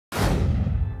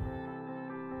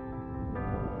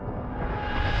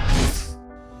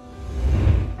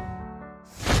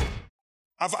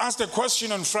I've asked a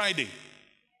question on Friday.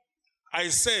 I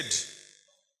said,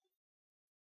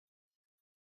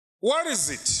 what is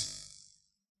it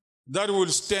that will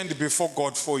stand before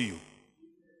God for you,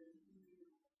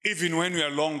 even when we are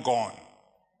long gone?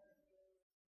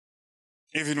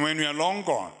 Even when we are long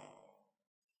gone.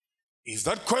 If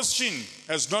that question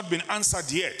has not been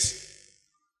answered yet,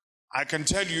 I can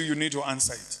tell you, you need to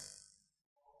answer it.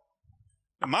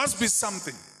 There must be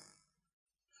something.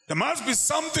 There must be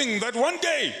something that one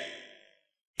day,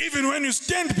 even when you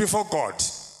stand before God,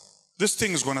 this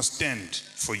thing is going to stand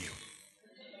for you.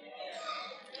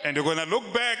 And you're going to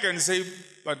look back and say,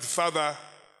 but Father,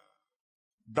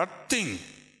 that thing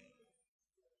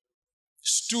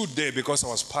stood there because I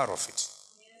was part of it.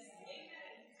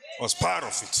 I was part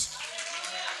of it.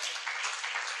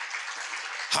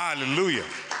 Hallelujah.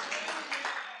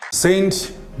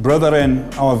 Saint, brethren,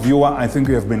 our viewer, I think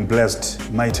you have been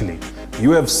blessed mightily.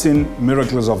 You have seen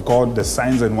miracles of God, the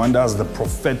signs and wonders, the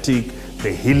prophetic,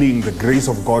 the healing, the grace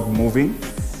of God moving,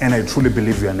 and I truly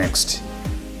believe you are next.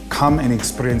 Come and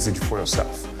experience it for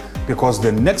yourself, because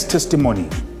the next testimony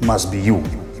must be you.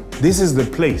 This is the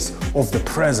place of the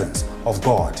presence of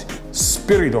God,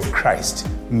 Spirit of Christ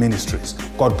Ministries.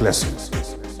 God bless you.